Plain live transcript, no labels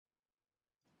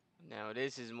Now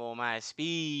this is more my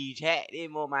speed, chat. This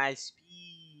more my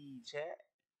speed, chat.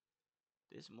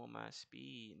 This more my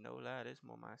speed. No lie, this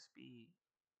more my speed.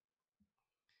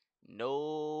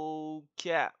 No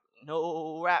cap.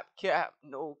 No rap cap.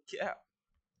 No cap.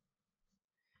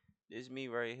 This me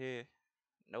right here.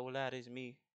 No lie, this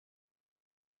me.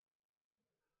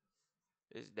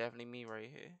 This definitely me right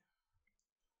here.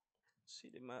 See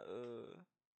that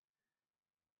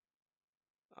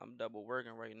I'm double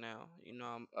working right now. You know,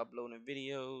 I'm uploading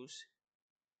videos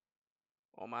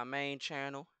on my main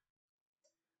channel.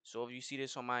 So if you see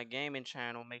this on my gaming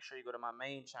channel, make sure you go to my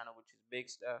main channel, which is Big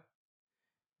Stuff.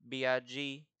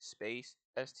 BIG space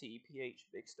STEPH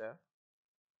Big Stuff.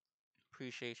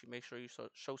 Appreciate you. Make sure you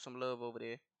show some love over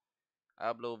there.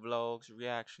 I upload vlogs,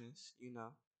 reactions. You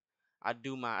know, I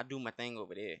do my thing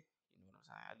over there. You know what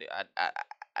I'm saying?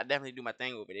 I definitely do my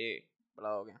thing over there.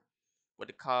 Vlogging with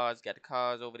the cars. Got the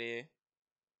cars over there.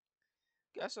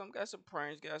 Got some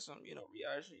pranks. Got some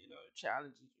reaction.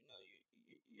 Challenges.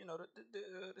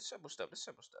 The simple stuff. The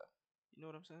simple stuff. You know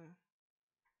what I'm saying?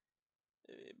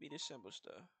 It be the simple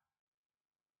stuff.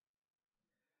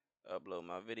 Upload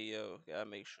my video. Gotta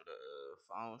make sure the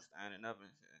phone's standing up and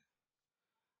shit.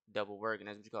 Double working.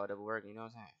 That's what you call double working. You know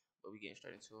what I'm saying? But we getting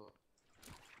straight into it.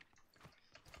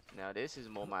 Now this is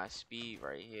more my speed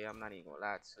right here. I'm not even gonna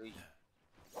lie to you.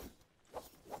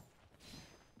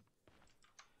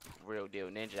 Real deal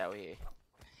ninja out here.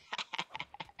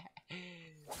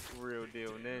 Real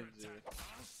deal ninja.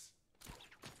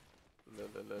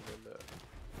 Look.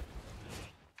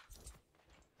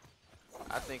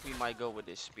 I think we might go with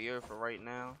this spear for right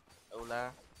now. No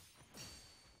lie.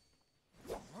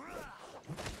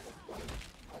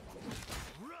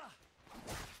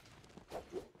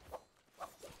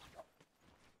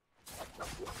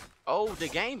 Oh, the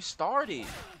game started.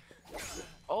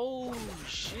 Oh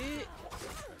shit.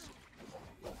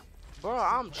 Bro,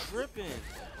 I'm tripping.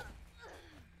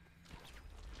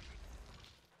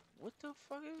 What the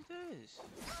fuck is this?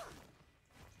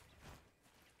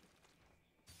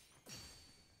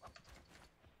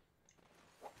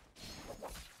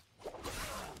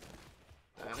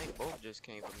 Man, they both just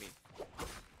came for me.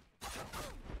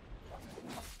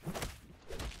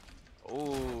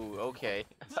 Ooh, okay.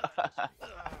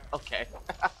 Okay.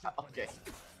 Okay.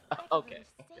 Okay.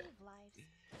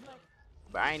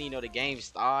 But I ain't even know the game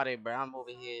started, bro. I'm over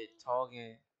here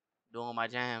talking, doing my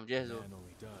jam jizzle.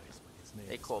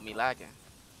 They caught me lacking.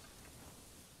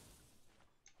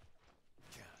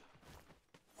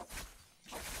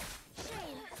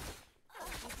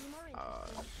 Oh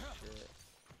shit.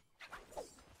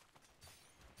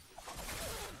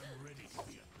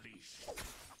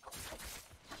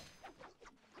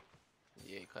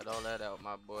 Yeah, cut all that out,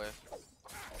 my boy.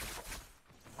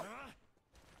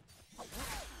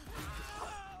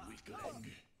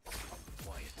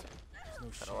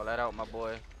 Cut all that out, my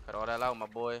boy. Cut all that out, my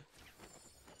boy.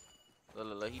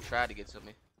 Look, he tried to get to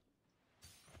me.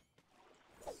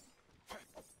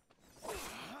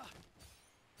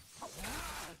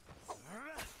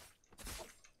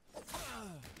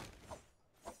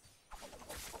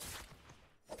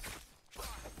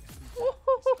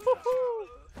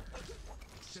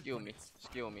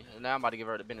 Excuse me. Now I'm about to give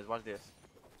her the business. Watch this.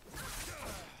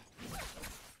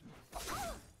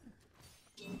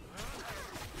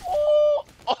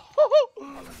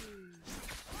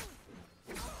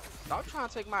 Stop trying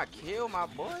to take my kill, my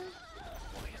boy.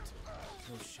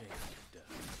 No shame.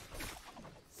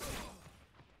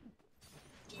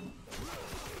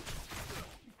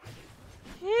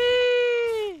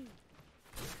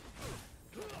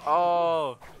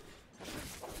 Oh.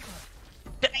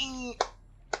 Dang.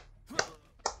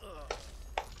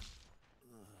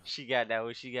 She got that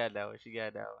one. Not gonna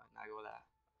lie.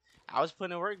 I was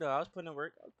putting in work though. You know,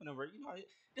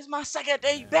 this is my second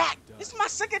day back.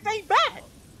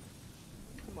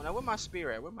 Come on now, where my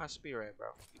spear at? Bro? Get my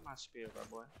spear, bro,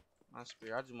 boy. My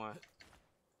spear. I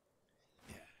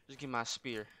just get my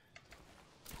spear.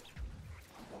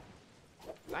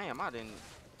 Damn, I didn't.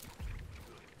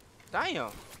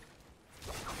 Damn.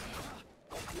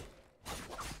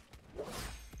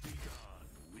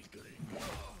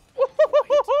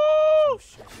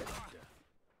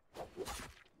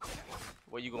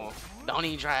 Where you going? Don't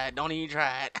even try it. Don't even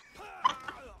try it.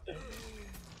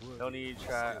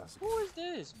 Who is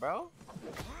this, bro?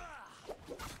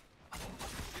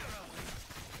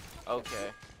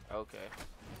 Okay.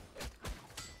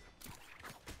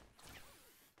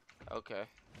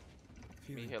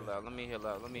 Let me heal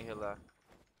out.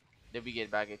 Then we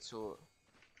get back into it.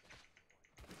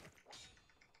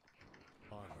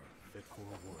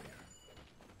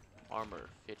 Armor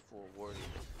fit for a warrior.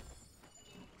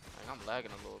 Like, I'm I'm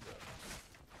lagging a little bit.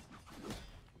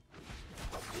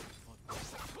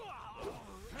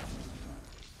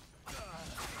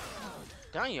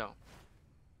 Damn.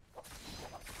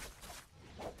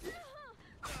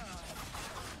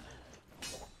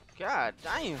 God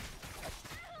damn.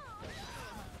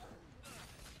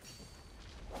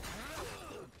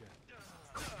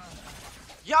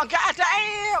 Y'all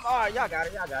goddamn! Alright, y'all got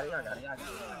it. I don't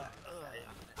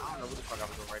know what the fuck I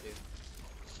was doing right there.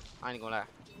 I ain't gonna lie.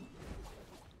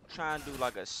 Trying to do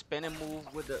like a spinning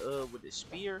move with the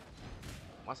spear.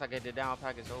 Once I get the down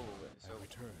pack, it's over with. So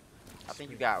I think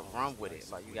you gotta run with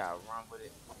it. Like you gotta run with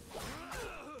it.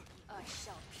 I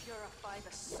shall purify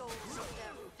the souls of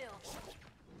their filth.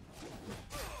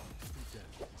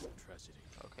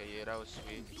 Okay, yeah, that was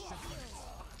sweet.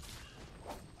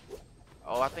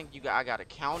 Oh, I think I got a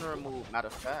counter move. Matter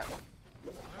of fact,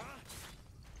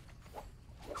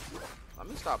 let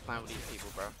me stop playing with these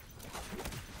people, bro.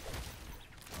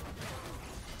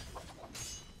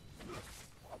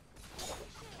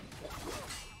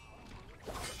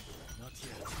 Not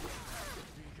yet.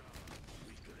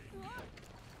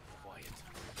 Quiet.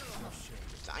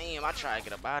 Damn, I tried to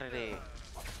get up out of there.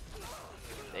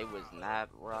 They was not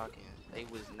rocking. They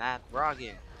was not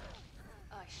rocking.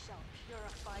 I shall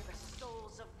purify the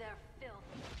souls of their filth.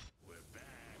 We're back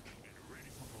and ready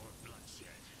for more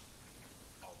bloodshed.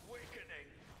 Awakening.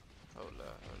 Hold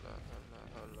up.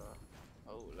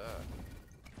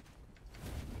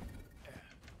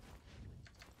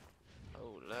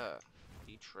 Hold up.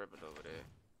 He tripping over there.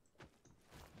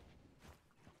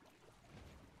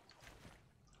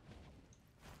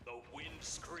 The wind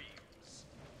screams.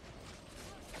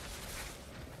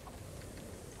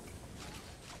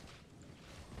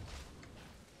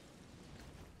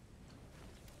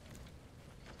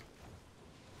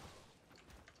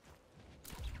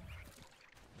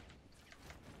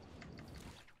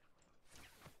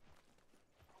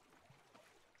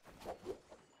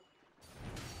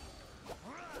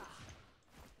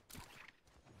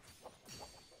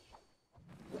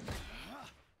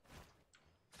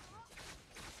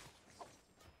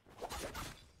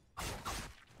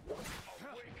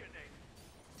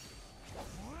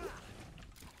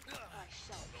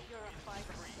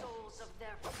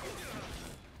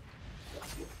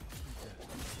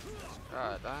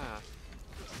 God damn.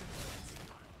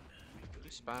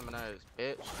 You spamming at his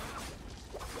bitch.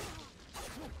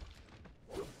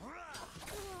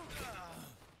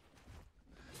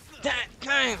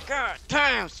 Damn, god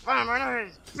damn, spamming at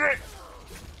his bitch.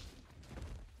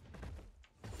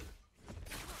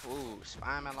 Ooh,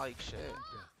 spamming like shit.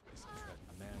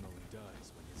 A man only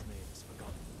dies when his name is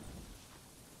forgotten.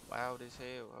 Wild as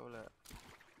hell, hold up.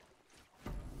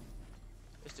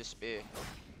 It's the spear.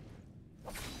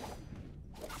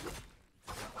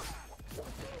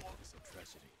 It's a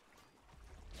tragedy.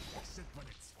 Except when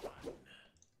it's fun.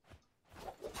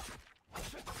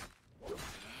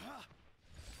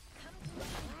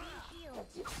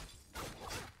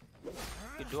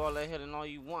 You can do all that healing all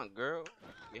you want, girl.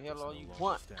 You heal all you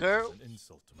want, girl. An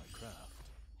insult to my craft.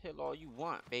 Heal all you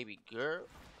want, baby girl.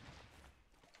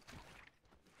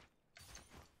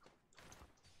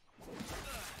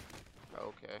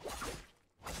 Okay.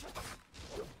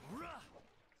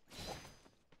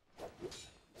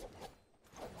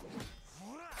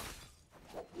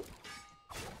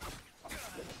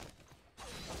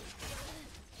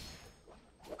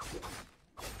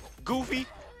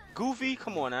 Goofy,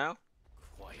 come on now.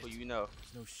 Quiet. Well, you know.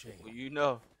 No shame. Well, you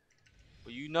know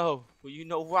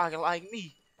rockin' like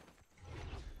me.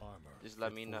 Armor. Just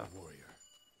let me fit for know. a warrior.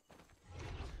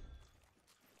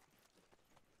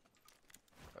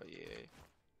 Oh yeah.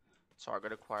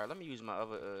 Target acquired. Let me use my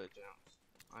other jumps.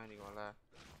 I ain't even gonna lie.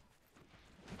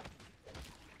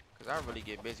 Cause I really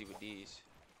get busy with these.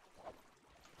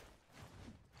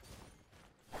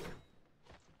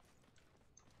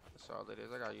 That's all it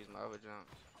is. I gotta use my other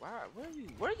jumps. Wow, where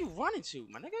are you running to,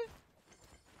 my nigga?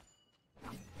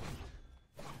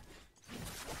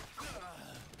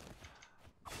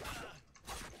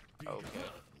 Okay.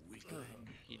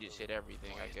 He just hit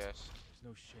everything, I guess. There's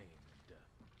no shame in death.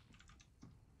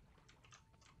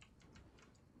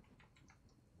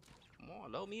 Come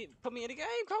on, load me in. Put me in the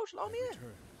game, coach. Load me in.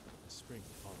 Return. The spring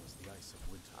follows the ice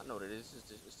of winter. I know that it's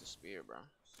the spear, bro.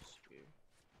 It's the spear.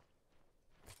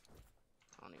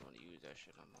 I don't even want to use that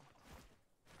shit no more.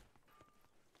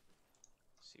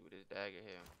 See what this dagger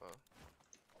hitting for.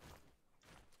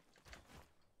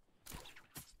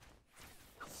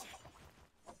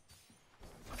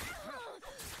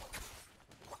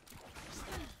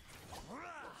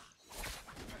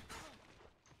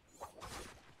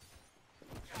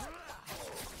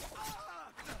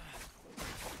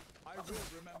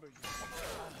 remember you.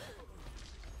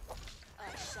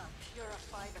 I shall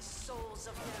purify the souls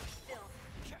of their filth.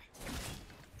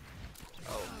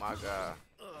 Oh my god.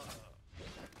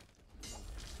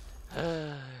 Why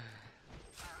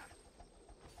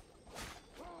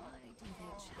do they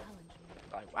challenge me?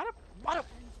 Like, why the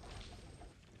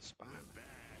spine? Back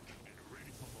and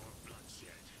ready for more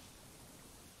bloodshed.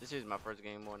 This is my first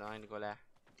game mode, I ain't gonna lie.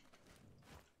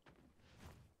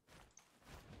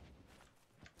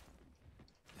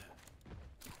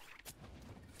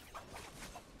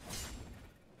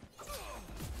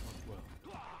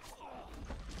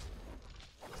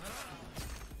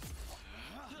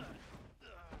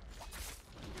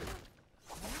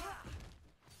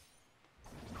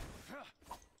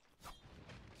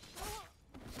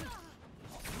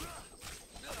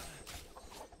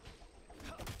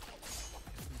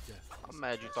 I'm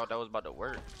mad you thought that was about to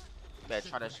work. You better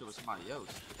try that shit with somebody else.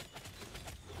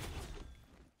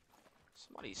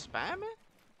 Somebody spamming?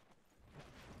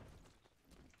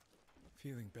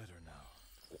 Feeling better now.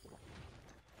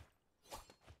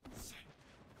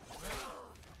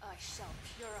 I shall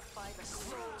purify the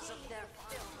souls of their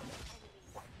filth.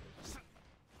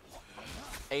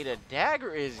 Hey, the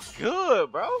dagger is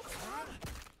good, bro.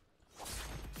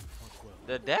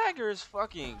 The dagger is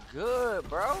fucking good,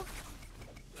 bro.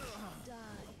 Die,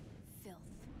 filth.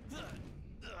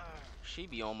 She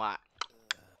be on my...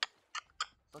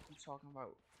 What you talking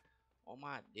about? On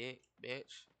my dick,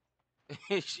 bitch.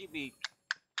 She be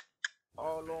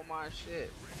all on my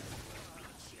shit.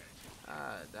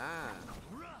 Ah, damn.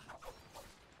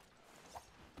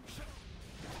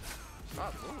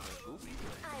 Stop moving, goofy.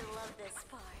 I love this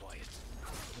part. Quiet.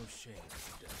 No shame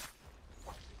in death.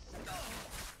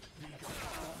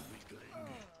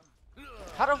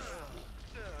 How the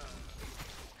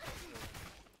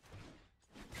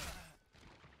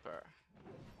Bruh.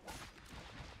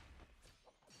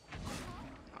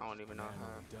 I don't even know Man how.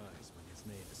 only dies when his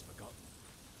name is forgotten.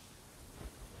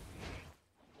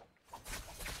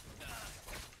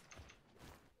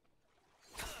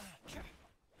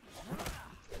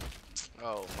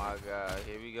 Oh my god,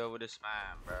 here we go with the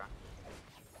spine, bro.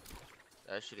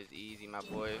 That shit is easy, my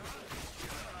boy.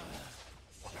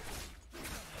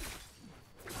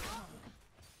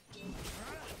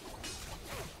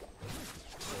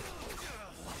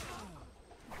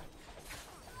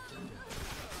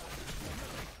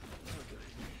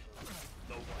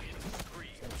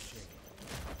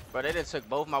 But they done took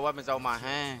both my weapons out my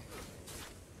hand.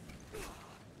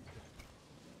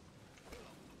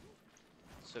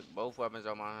 Took both weapons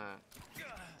out my hand.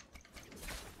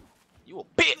 You a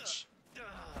bitch!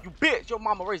 You bitch! Your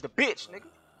mama raised a bitch,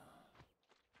 nigga.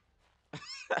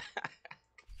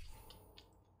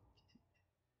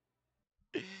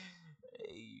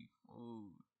 Hey, fool.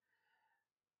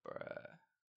 Bruh.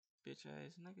 Bitch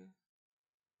ass nigga.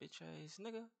 Bitch ass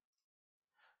nigga.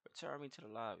 Return me to the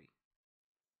lobby.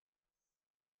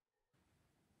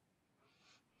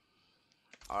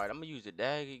 Alright, I'm gonna use the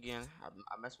dag again. I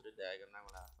mess with the dag. I'm not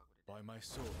gonna lie. Fuck with it. By my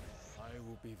sword, I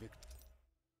will be victorious.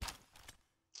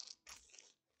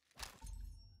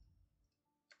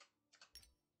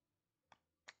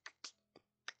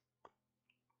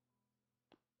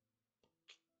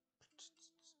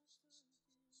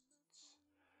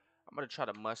 I'm gonna try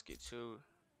the musket too.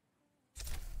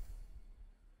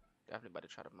 Definitely about to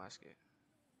try the musket.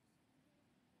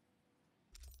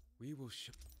 We will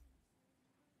show.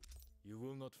 You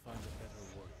will not find a better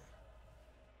warrior.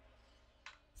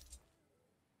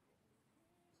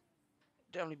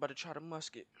 Definitely about to try the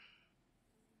musket.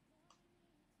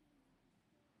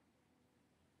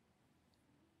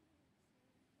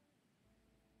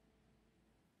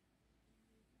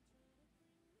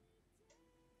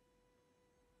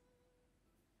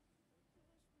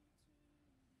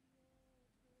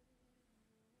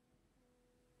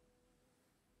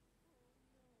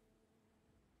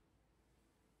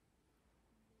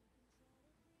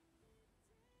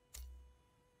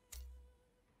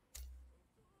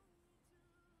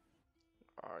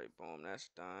 Alright, boom, that's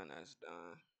done, that's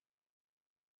done.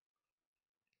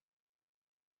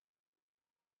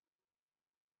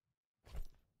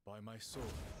 By my sword,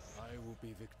 I will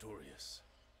be victorious.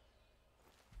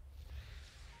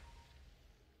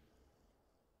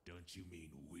 Don't you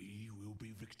mean we will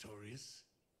be victorious?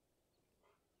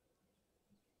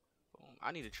 Boom.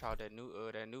 I need to try that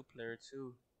new player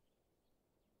too.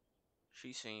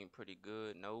 She seemed pretty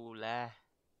good, no lie.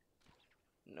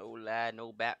 No lie,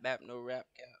 no bap bap, no rap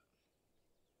cap.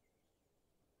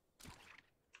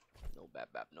 No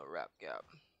bap bap, no rap cap.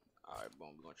 Alright,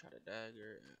 boom, we're gonna try the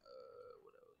dagger and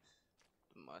what else?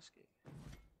 The musket.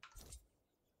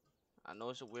 I know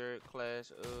it's a weird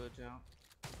class jump,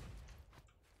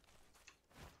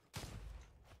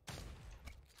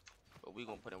 but we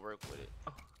gonna put in work with it.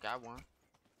 Oh, got one.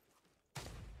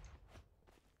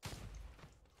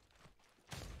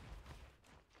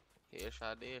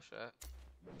 Headshot, deadshot.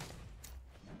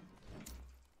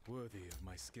 Worthy of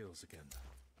my skills again.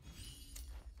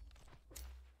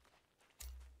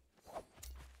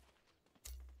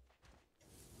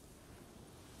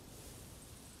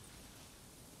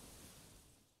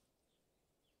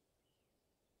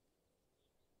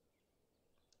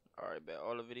 Alright, bet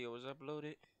all the video was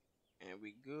uploaded and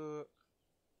we good.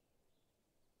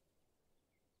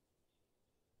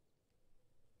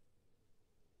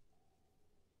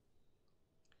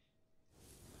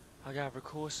 I gotta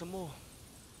record some more.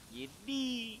 You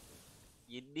dig?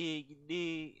 You dig? You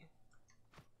dig?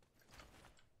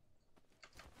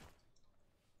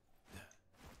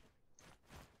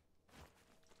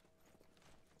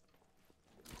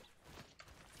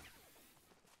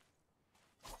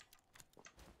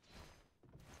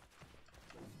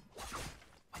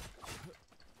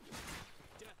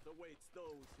 Death awaits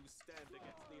those who stand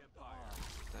against the Empire.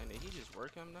 Dang, did he just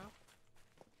work him now?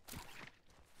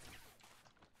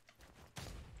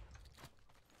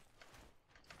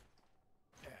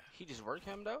 He just worked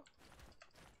him though?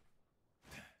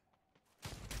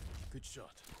 Good shot.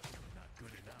 Not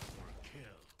good enough for a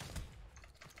kill.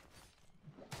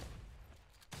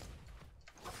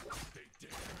 They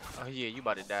dare. Oh yeah, you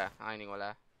about to die. I ain't even gonna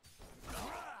lie.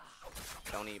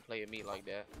 Don't even play with me like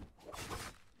that.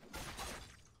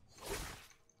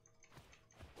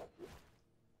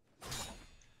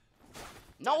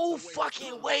 No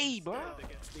fucking way, bro.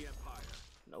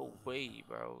 No way,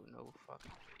 bro. No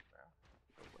fucking way, bro.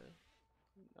 No way.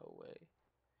 No way.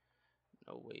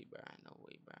 No way, bro. No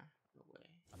way, bro. No way.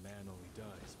 A man only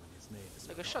dies when his name is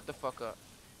Nigga, shut the fuck up.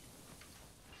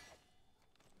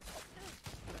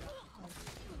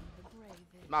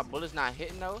 My bullet's not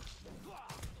hitting though.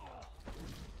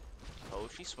 Oh,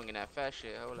 she's swinging that fast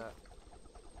shit. Hold up.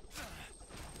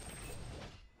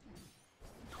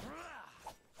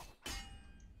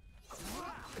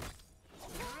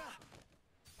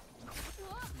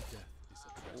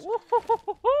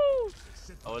 Woo-hoo-hoo-hoo-hoo.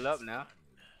 Hold up now.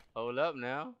 Hold up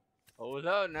now. Hold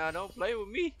up now. Don't play with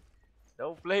me.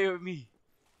 Don't play with me.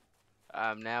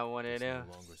 I'm now one of This them.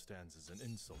 no longer stands as an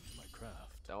insult to my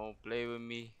craft. Don't play with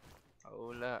me.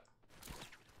 Hold up.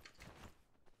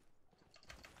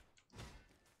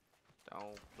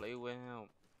 Don't play with him.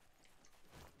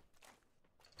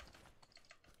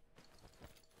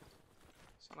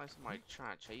 Sound like somebody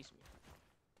trying to chase me.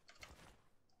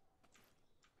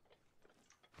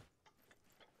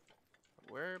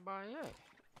 Where everybody at?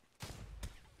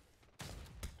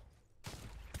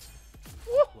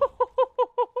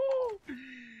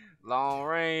 Long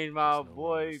range, my This no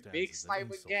boy. longer stands Big as an sniper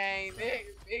insult to game, my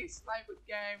big sniper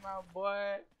game, my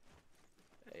boy.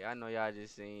 Hey, I know y'all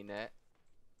just seen that.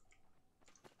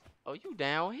 Oh, you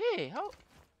down here? Ho.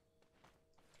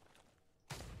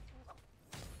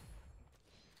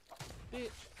 Bitch.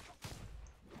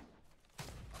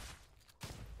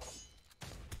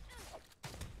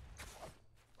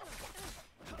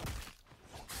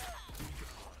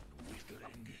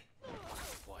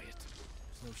 Quiet.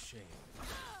 There's no shame.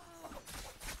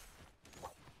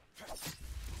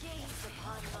 Gaze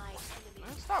upon my enemy.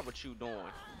 Man, stop what you doing.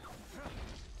 A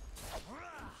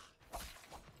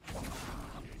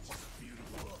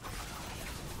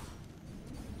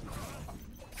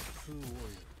true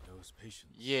warrior knows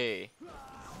patience. Yeah.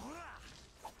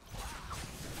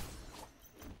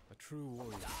 A true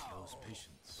warrior knows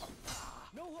patience.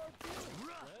 No hard feelings,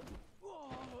 friend.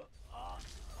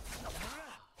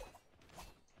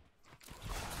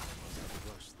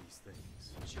 Rush these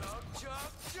things.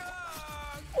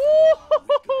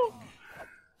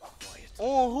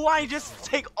 Oh, who I ain't just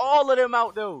take all of them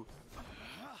out though?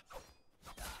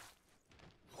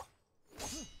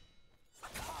 This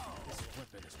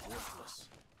weapon is worthless.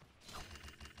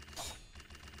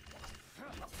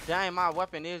 Dang, my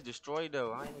weapon is destroyed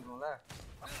though. I ain't even gonna lie.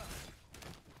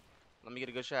 Let me get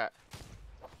a good shot.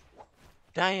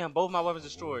 Damn, both my weapons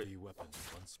destroyed. Worthy weapon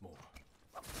once more.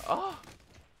 Oh.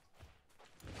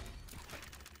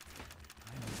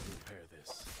 I need to repair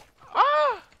this.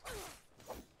 Ah.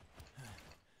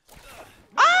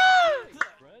 Ah.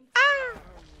 Ah.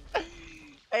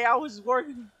 Hey, I was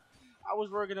working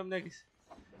them niggas.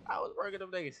 I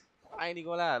ain't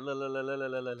even gonna lie.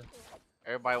 Look.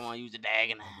 Everybody wanna use the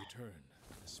dag and In return,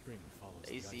 the spring follows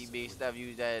they the see ice big of stuff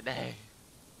use that dag.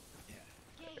 Gaze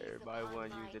Everybody upon wanna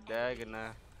my use the dag enemy.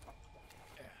 and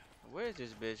Where's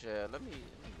this bitch at? Let me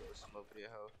go smoke this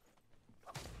hoe.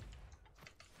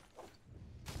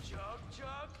 Chug,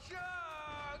 chug,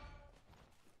 chug!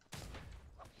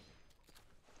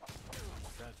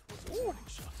 That was a warning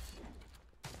shot.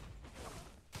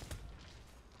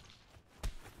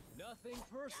 Nothing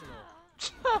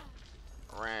personal.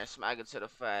 Ran smack it to the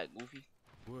fat, Goofy.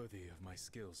 Worthy of my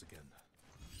skills again.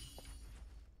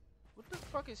 What the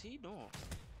fuck is he doing?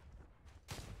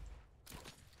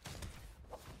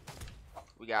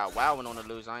 We got Wildin on the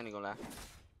loose, I ain't gonna lie.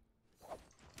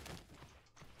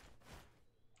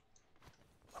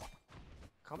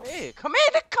 Come here,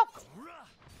 nigga, come.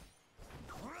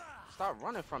 Stop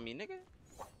running from me, nigga.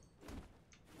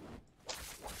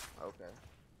 Okay.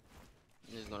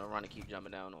 He's just gonna run and keep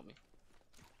jumping down on me.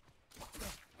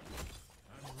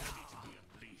 I'm ready to be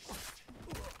unleashed.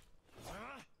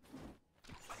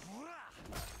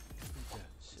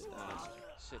 Sit down.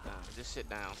 Sit down. Just sit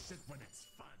down. Sit when it's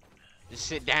fun. Just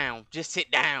sit down. Just sit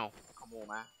down. Come on,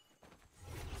 man.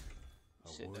 A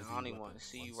Sit down. worthy I don't even weapon want to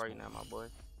see you once right more. now, my boy.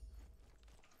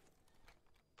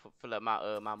 Fill up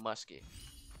my my musket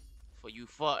for you,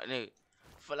 fuck nigga.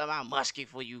 Fill up my musket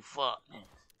for you, fuck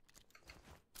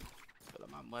niggas. Fill up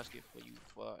my musket for you,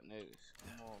 fuck niggas.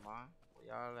 Come on, man.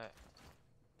 Where y'all at?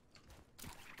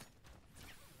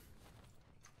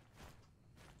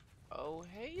 Oh,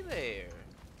 hey there.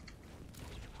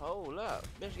 Hold up.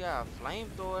 Bitch got a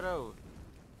flamethrower though.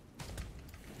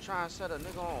 Trying to set a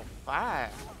nigga on fire.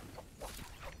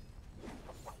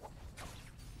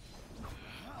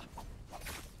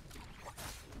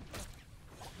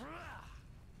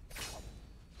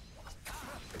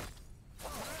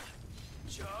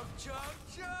 Chug, chug,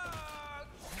 chug!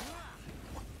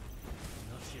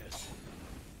 Not yet.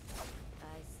 I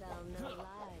sound no lie.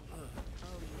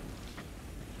 Oh,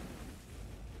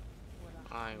 what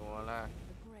a I ain't gonna lie.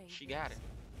 the grave She got it.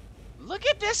 Look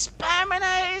at this spamming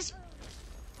ass.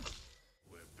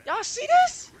 Y'all see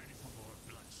this? Ready for more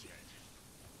bloodshed.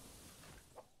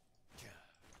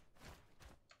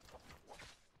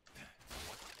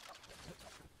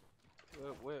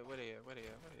 Where they at? Where they at?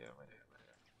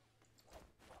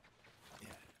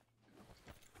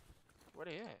 Where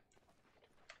they at?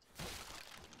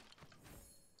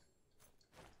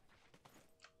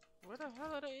 Where the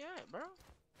hell are they at, bro?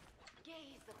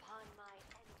 gaze upon my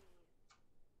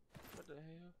enemies. What the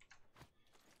hell?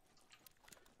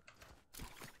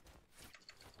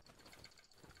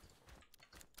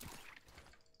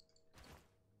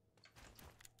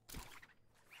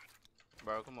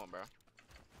 Bro, come on, bro.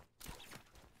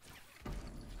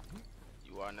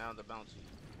 You are now the bounty.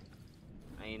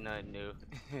 Ain't nothing new.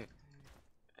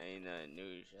 Ain't nothing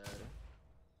new, shawty.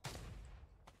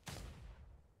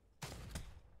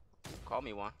 Call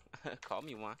me one. Call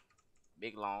me one.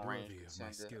 Big long range Worthy of my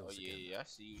contender. skills Oh yeah, again. yeah, I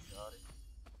see you, shawty.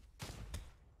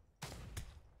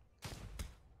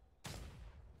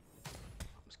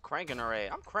 I'm cranking her ass.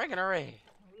 I'm cranking her ass.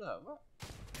 Hold up, what?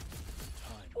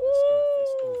 Time on this earth is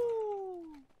over.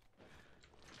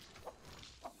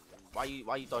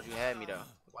 Why you thought you had me though?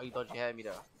 Why you thought you had me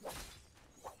though?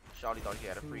 Shawty thought you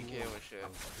had a free True kill and warrior shit.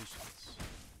 knows patience.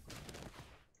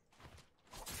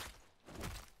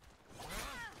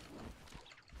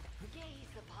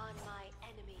 Gaze upon my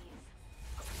enemies.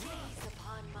 Gaze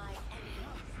upon my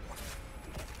enemies.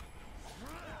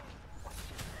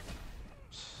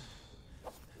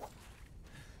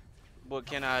 What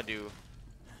can I do?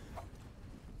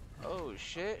 Oh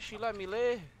shit, she let me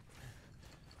live.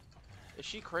 Is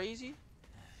she crazy?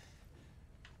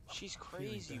 She's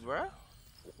crazy, bruh.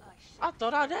 I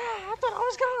thought I died. I thought I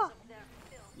was gone.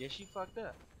 Yeah, she fucked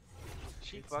up.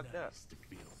 She It's fucked up. nice to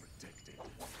feel protected.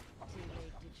 Too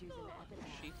late to choose an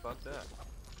epitaph. She fucked up.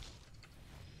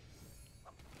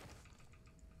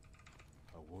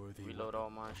 A worthy Reload weapon all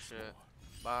my once shit.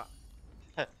 more.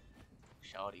 Bye.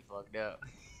 Shawty fucked up.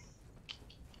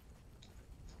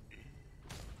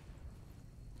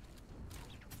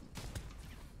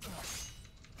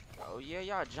 Oh yeah,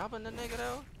 y'all jumping the nigga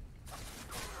though?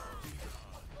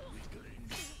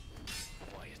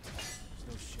 Quiet. There's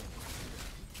no shame.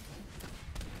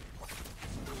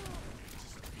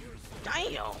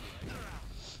 Damn.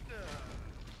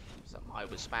 Somebody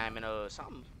was spamming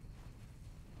something.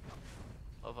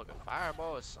 Motherfucking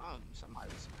fireball or something. Somebody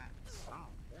was spamming something.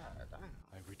 God damn.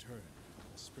 I return.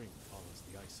 The spring follows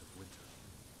the ice of winter.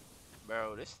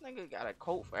 Bro, this nigga got a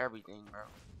coat for everything, bro.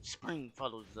 Spring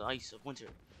follows the ice of winter.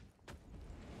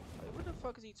 Like, what the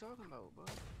fuck is he talking about, bro?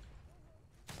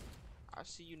 I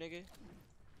see you, nigga.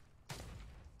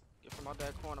 Get from out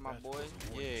that corner, my That boy. was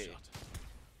a warning Yeah. shot.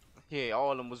 Yeah,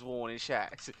 all of them was warning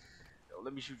shots. Yo,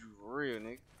 let me shoot you for real,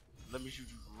 nigga. Let me shoot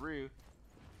you for real.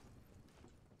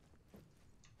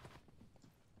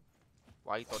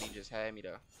 Why you thought he just had me,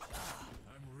 though?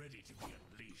 I'm ready to be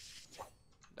unleashed.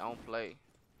 Don't play.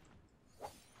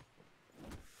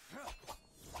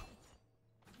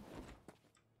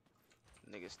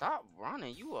 Nigga, stop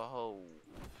running. You a hoe.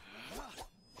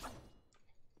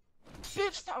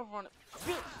 Bitch, stop running.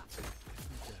 Bitch.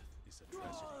 Death is a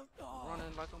tragedy.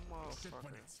 Running like a Except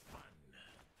when motherfucker. it's fun.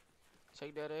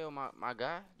 Take that L, my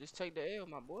guy. Just take the L,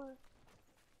 my boy.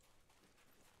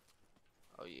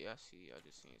 Oh, yeah, I see. I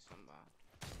just seen somebody.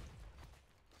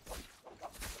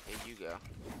 Here you go.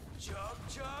 Chug,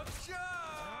 chug,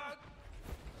 chug!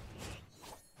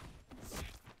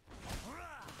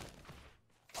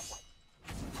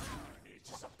 It's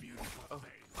just a beautiful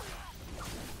thing.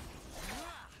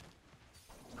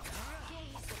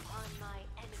 Gaze upon my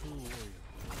True enemy. warrior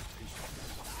knows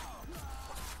patience.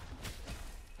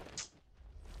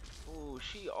 Ooh,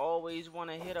 she always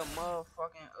wanna hit a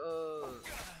motherfucking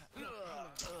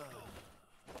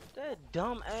that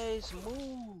dumb ass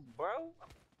move, bro.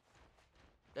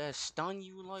 That stun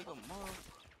you like a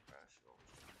motherfucker.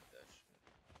 That shit.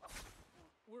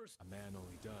 Worst. A man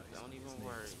only dies. Don't when his even name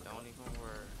worry. is Don't forgotten. even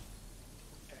worry.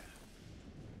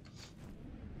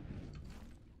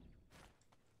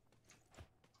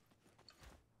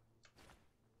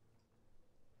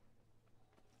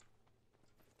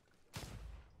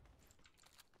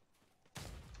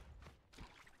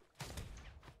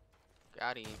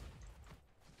 Got him.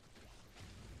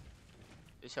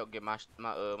 This help get my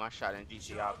shot in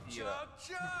GTRP up.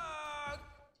 chug!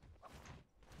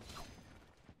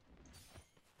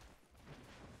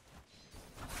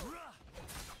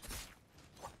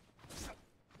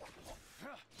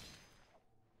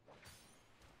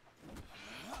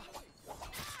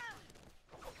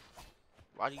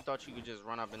 Why you thought you could just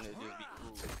run up and just be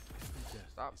cool? Death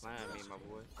Stop is a playing me, tragedy. my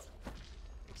boy.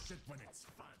 Except when it's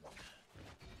fun.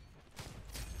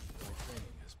 My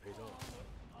training has paid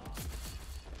off.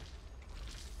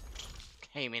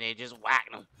 Came in there, just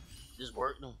whacked him. Just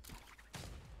worked him.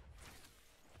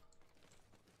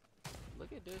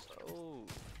 Look at this. Oh.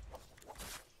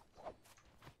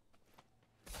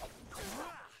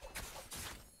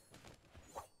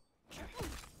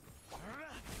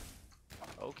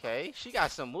 Okay, she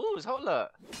got some moves. Hold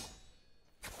up.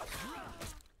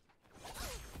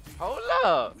 Hold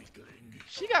up.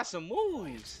 She got some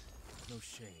moves. No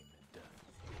shame in death.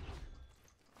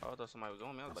 Oh, I thought somebody was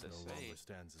on me. I was This about to no say. longer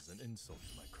stands as an insult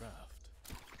to my craft.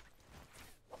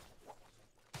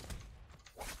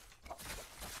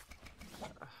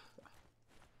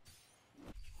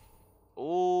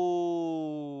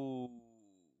 Ooh.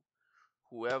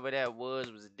 Whoever that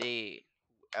was dead.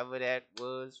 Whoever that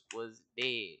was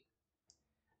dead.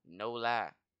 No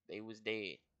lie. They was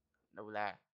dead. No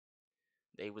lie.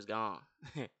 They was gone.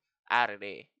 Out of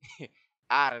there.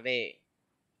 Out of there.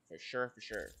 For sure, for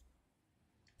sure.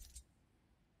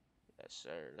 Yes,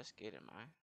 sir. Let's get it, man.